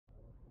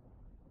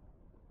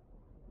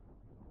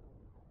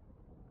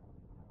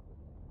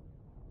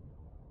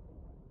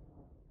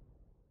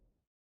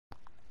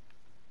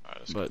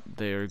But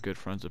they are good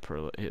friends of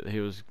Perlex.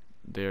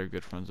 They are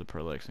good friends of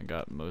Perlex and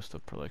got most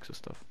of Perlex's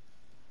stuff.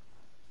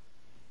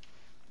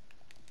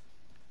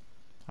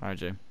 Alright,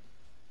 Jay.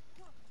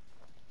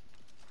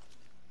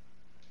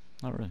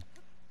 Not really.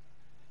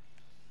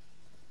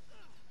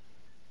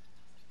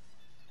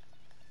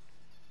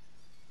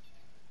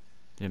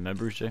 You have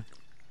members, Jay?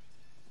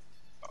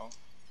 Oh.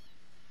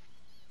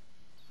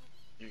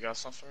 You got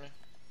something for me?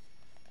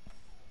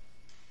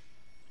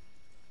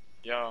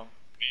 Yo,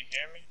 can you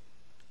hear me?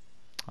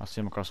 I'll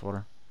see him across the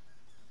water.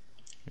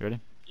 You ready?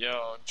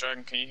 Yo,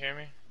 Jordan, can you hear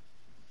me?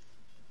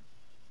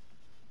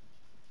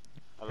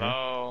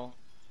 Hello?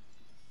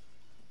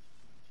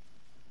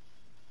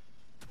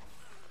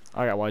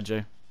 I got wide,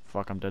 Jay.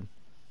 Fuck, I'm dead.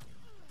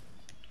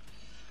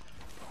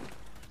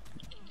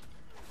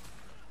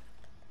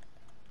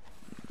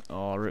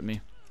 Oh, rip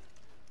me.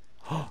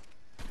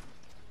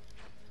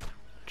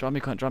 Drop me,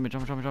 Clint. Drop me.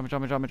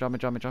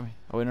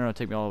 Oh, wait, no,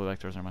 take me all the way back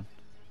to never mind.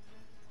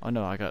 Oh,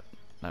 no,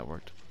 that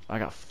worked. I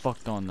got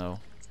fucked on, though.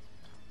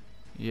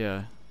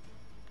 Yeah.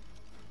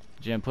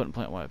 Jay, I'm putting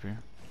plant white up here.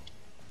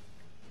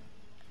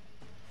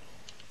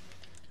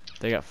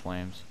 They got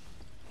flames.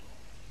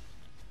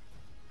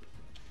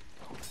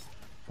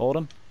 Hold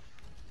him.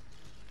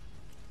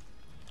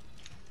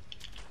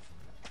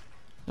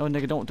 No,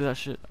 nigga, don't do that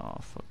shit. Oh,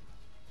 fuck.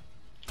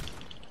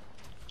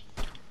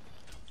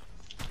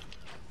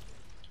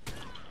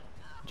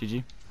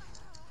 GG.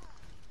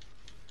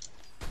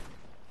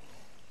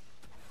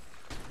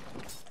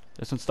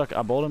 This one's stuck.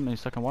 I bowled him and he's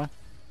stuck on Y.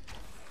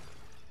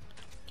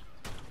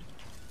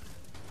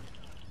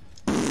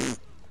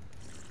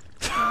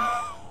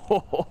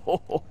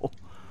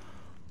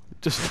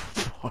 Just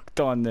fucked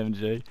on them,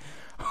 Jay.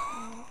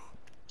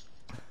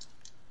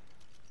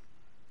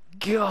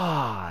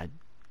 God.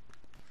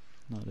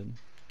 No, I didn't.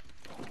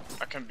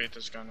 I can beat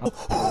this gun.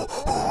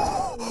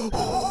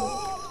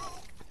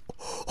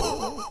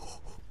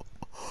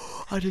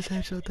 I just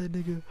headshot that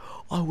nigga.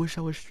 I wish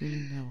I was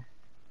streaming now.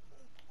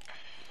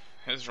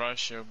 His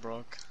ratio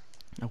broke.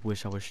 I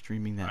wish I was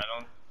streaming that.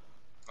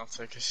 I'll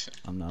take a shit.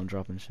 I'm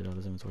dropping shit out of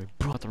his inventory.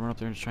 Bro, I have to run up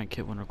there and just try and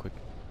kit one real quick.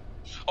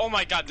 Oh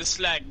my god, this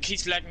lag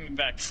keeps lagging me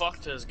back. Fuck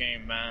this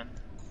game, man.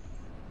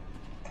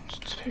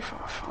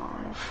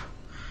 255.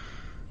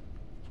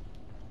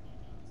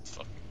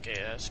 Fucking gay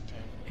ass game.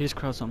 He just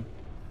crowd something.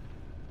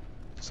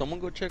 Someone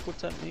go check what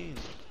that means.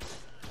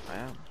 I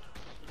am.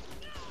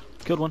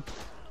 Killed one.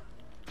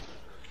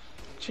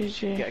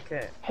 GG. Get a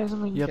kit. Here's a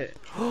link Yep. kit.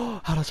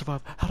 How'd I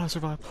survive? How'd I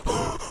survive?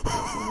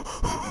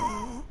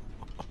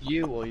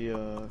 You or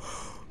your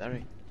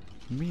Larry?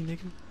 Me,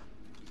 nigga.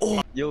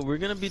 Yo, we're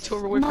gonna be 2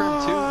 away from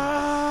him too.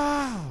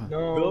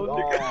 No. Go, Oh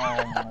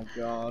nigga. my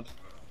god.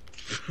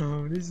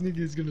 Bro, this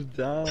nigga's gonna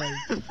die.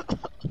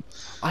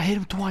 I hit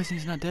him twice and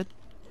he's not dead.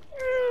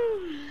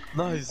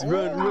 Nice,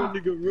 run,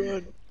 nigga,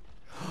 run.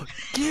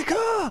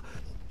 Giga!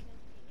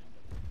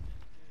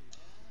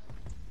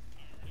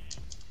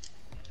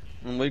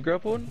 We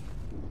grab one?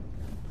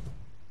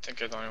 I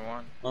think it's only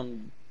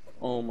one.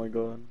 Oh my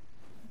god.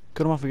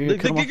 Cut him off again. The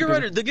Giga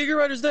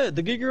Rider's dead.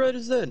 The Giga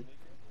Rider's dead.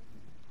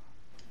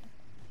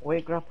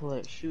 Wait, grapple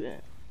it, shoot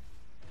it.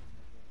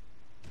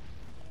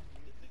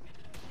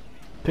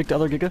 Pick the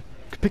other Giga.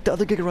 Pick the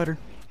other Giga Rider.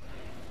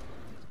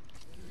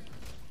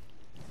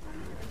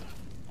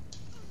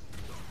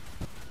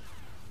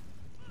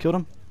 Killed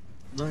him.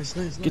 Nice.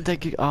 Get that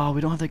Giga. Oh,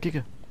 we don't have that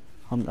Giga.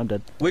 I'm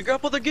dead. We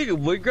grapple the Giga.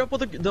 We grapple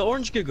the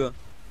orange Giga.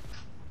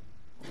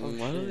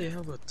 Why do they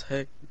have a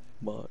tech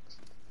box?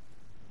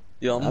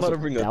 Yo, I'm about to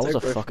bring a tech rifle.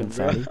 That was a fucking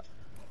fatty.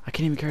 I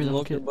can't even carry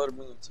that kit. I'm about to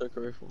bring a tech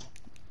rifle.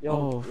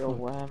 Yo,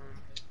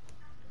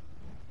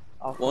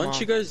 Why don't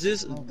you guys do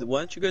this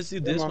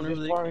whenever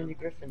they can? Your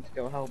Griffin to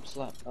go help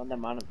slap. Oh, never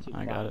mind, I'm too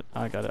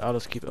I got it. I'll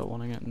just keep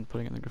L1ing it and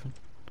putting it in the Griffin.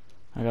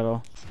 I got it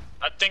all.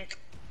 I think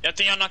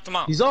I knocked him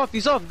out. He's off.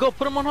 Go,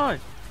 put him on high.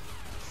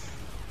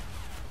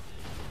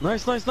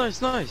 Nice.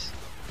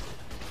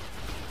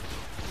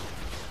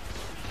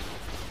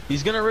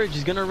 He's gonna rage.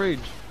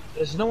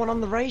 There's no one on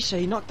the racer,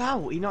 he knocked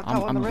out. He knocked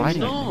out on the racer.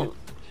 fighting. No,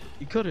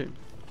 he couldn't.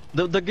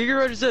 The Giga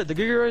Rider's dead.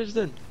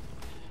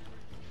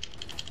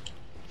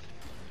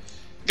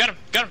 Got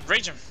him,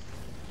 rage him.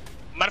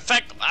 Matter of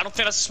fact, I don't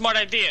think that's a smart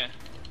idea.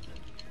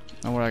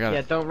 Oh, where I got Yeah,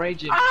 it. don't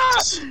rage it.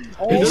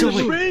 He's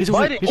away. He's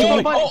away. He's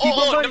away.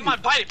 Never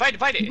mind, bite it.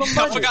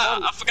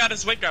 I forgot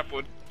his weight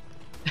grappled.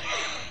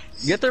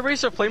 Get the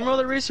racer, flamethrower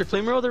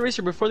the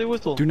racer before they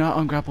whistle. Do not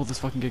ungrapple this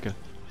fucking Giga.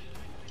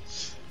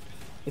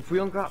 If we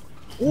ungrapple.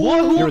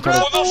 What? You're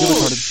retarded. Oh, You're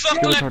retarded.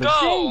 fuck, You're let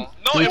retarded. go.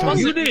 No, You're it retarded.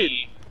 wasn't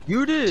me.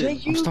 You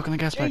did. I'm stuck in the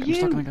gas bag. I'm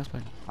stuck in the gas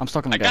bag. I'm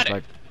stuck in the I gas got it.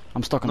 bag.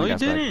 I'm stuck in No, the you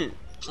gas bag. didn't.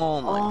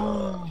 Oh my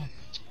god.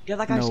 Get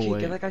that guy's No kid, way.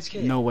 get that guy's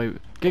kid. No way.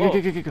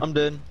 Giga. I'm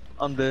dead.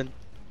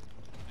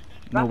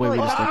 No way we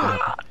just let that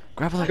happen.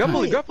 Grapple that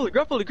Grapple cunt. it.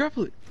 Grapple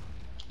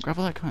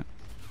that cunt.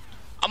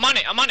 I'm on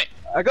it.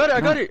 I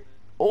got it.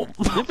 Oh.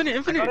 Infinite.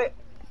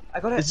 I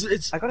got it.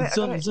 It's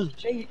done.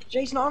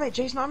 Jay's not on it.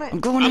 I'm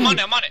going in.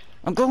 I'm on it.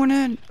 I'm going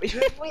in.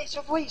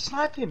 Wait,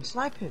 snipe him.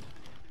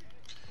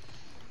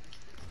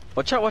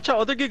 Watch out,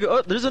 other Giga.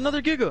 Oh, there's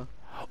another Giga.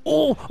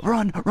 Oh,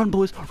 run,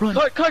 boys, run.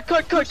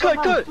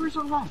 Cut. Where's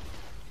on that?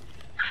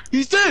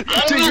 He's dead.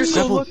 Jay, you're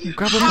so lucky.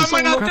 Grapple How this am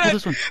I one, not grapple dead?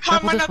 this one, How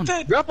am I grapple this not one.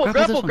 dead? Grapple.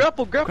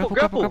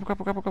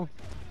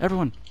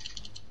 Everyone.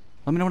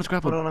 Let me know when it's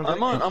grappled. Hold on,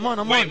 I'm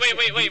on.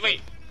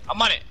 Wait.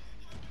 I'm on it.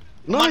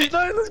 No, I'm on he's it.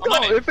 not. Let's I'm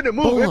on go. it. Infinite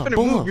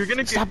move. You're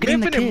gonna Stop get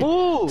getting the Infinite kid.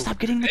 move. Stop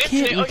getting the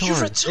kid, Infinite, are you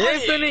retard. retarded?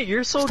 Infinite,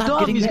 you're so Stop dumb.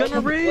 getting He's the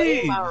gonna kid. rage.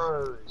 Flame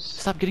arrows.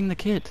 Stop getting the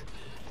kid.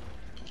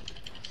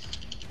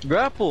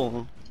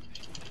 Grapple.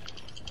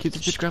 Keep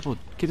this bitch grappled.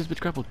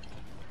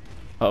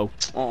 Uh oh.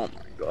 Oh my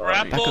god.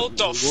 Grapple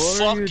the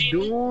What are you fucking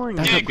doing?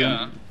 Back up,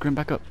 Giga. Grim,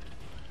 back up.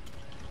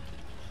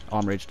 Oh,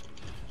 I'm raged.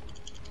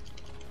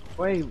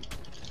 Wait,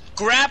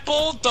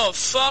 Grapple the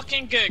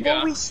fucking what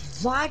Giga.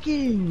 is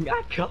lagging?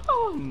 I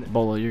can't.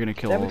 Bolo, you're gonna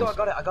kill There all we go, of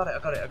I us. got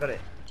it.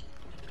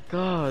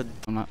 God.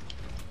 I'm not.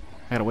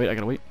 I gotta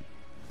wait.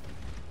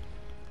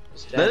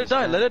 Let it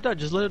die.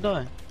 Just let it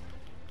die.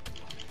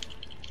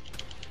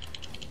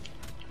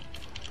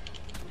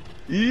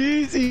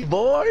 Easy,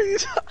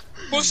 boys.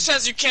 Who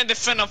says you can't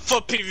defend a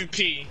foot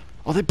PvP?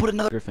 Oh, they put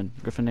another Griffin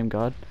named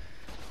God.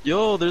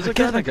 Yo, there's a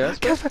guy gas.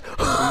 Gasper.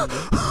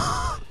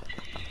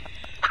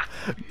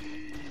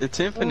 It's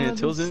infinite.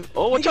 Tills in.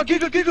 Oh, watch out,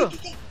 Giga.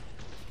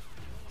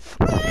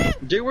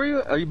 Jay, where are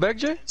you? Are you back,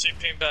 Jay?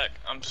 TPing back.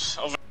 I'm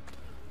over.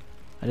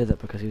 I did that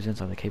because he was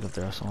inside the cave up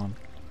there. I saw him.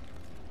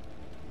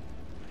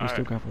 He's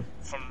still Alright. grappled.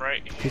 From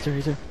right He's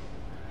there.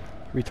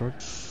 Retard.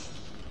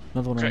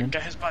 Another one ran in.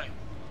 Get his body.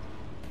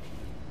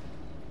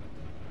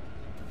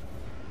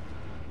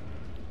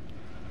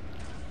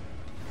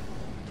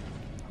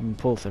 I'm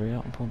pulling theory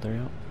out.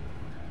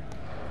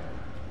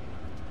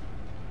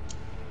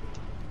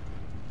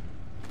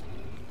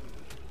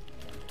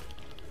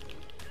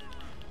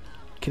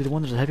 Okay, the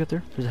one, there's a heavy up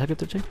there.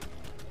 Jay.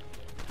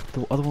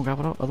 The other one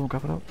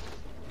grappled out.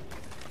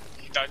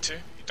 He died too.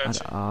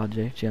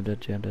 Jay, I'm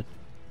dead.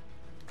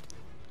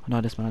 Oh, no,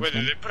 I dismounted. Wait,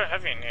 did they put a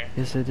heavy in here?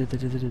 Yes, they did. They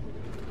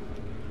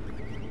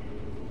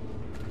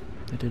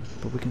did,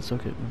 but we can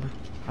soak it, remember?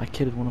 I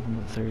kitted one of them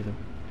with a theory, though.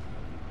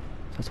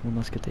 So that's one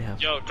less kit they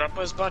have. Yo,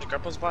 grapple his body.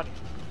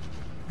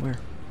 Where?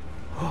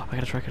 Oh, I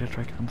gotta track.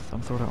 I'm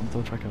throwing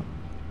a track out.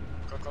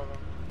 Go.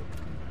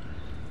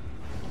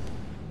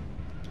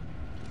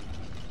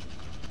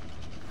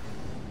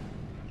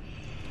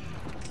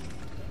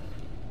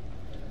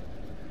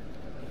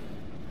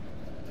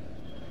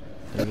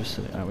 They're just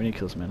sitting. Alright, we need to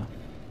kill this mana.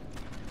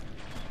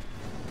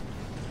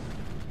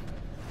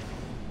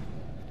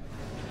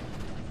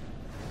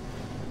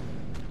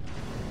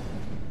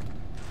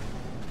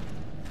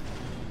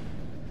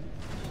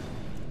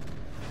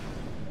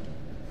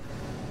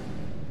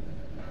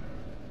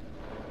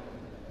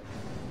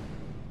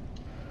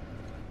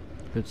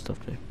 Good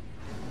stuff, Jay.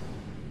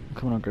 I'm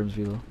coming on Grim's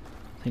Velo.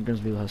 I think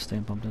Grim's Velo has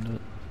stain pumped into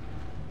it.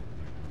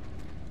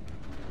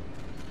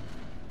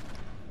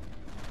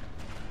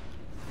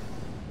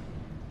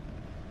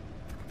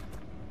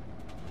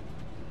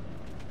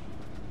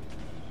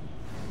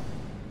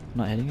 I'm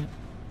not hitting it.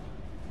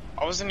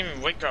 I wasn't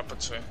even weight grappled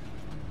to him.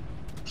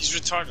 He's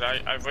retarded.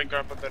 I weight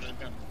grappled that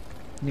again.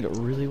 Nigga,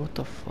 really? What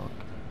the fuck?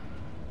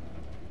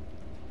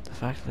 The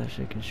fact that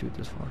shit can shoot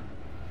this far.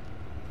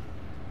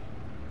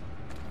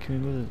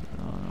 Can we move it?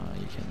 Oh no,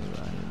 you can't move it.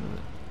 I need to move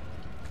it.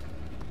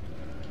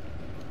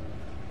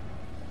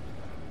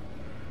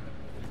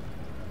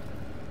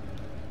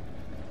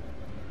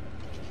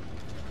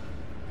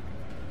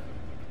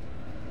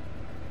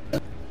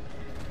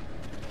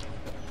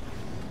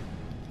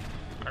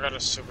 I got a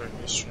super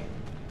history.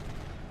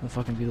 The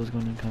fucking Velo's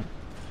going in cut.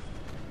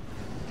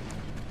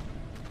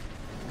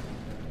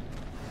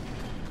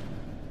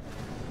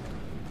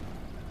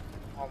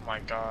 Oh my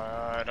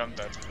god, I'm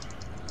dead.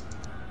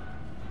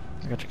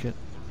 I got your kit.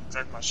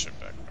 Drag my shit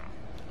back, bro.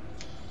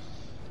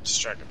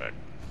 Just drag it back.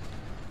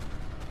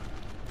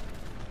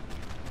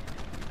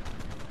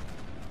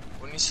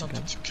 We need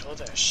something to kill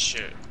that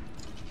shit.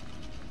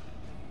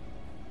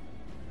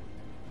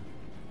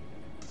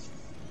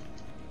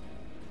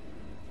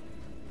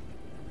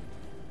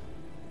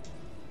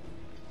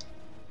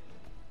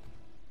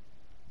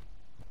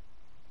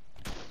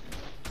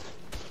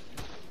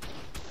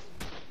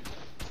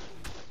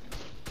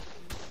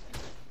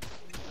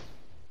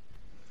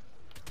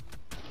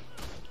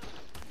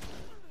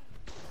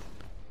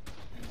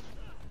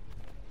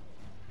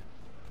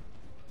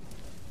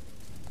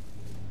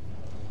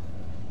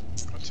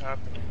 What's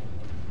happening?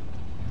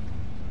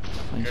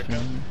 Fine Here it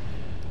spinning.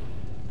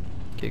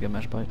 Giga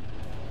mesh bite.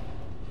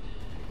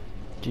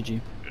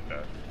 GG. You're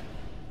dead.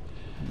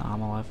 Nah,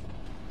 I'm alive.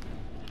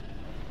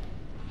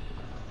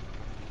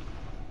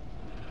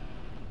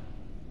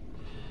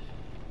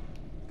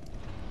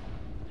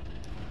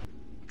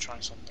 I'm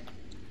trying something.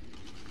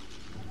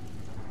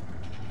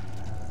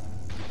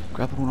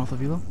 Grappled one off the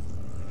Velo.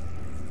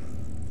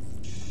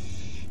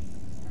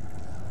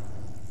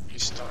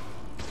 He's stuck.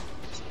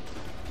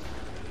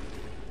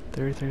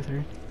 Theory.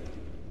 Hopefully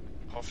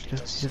he Yes,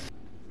 does. yes.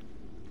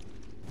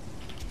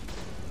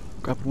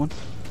 Grappled one.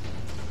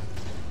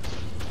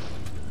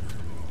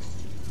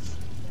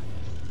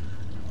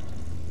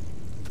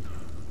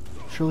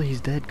 Surely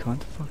he's dead,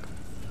 cunt. Fuck.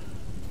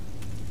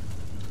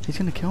 He's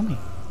gonna kill me.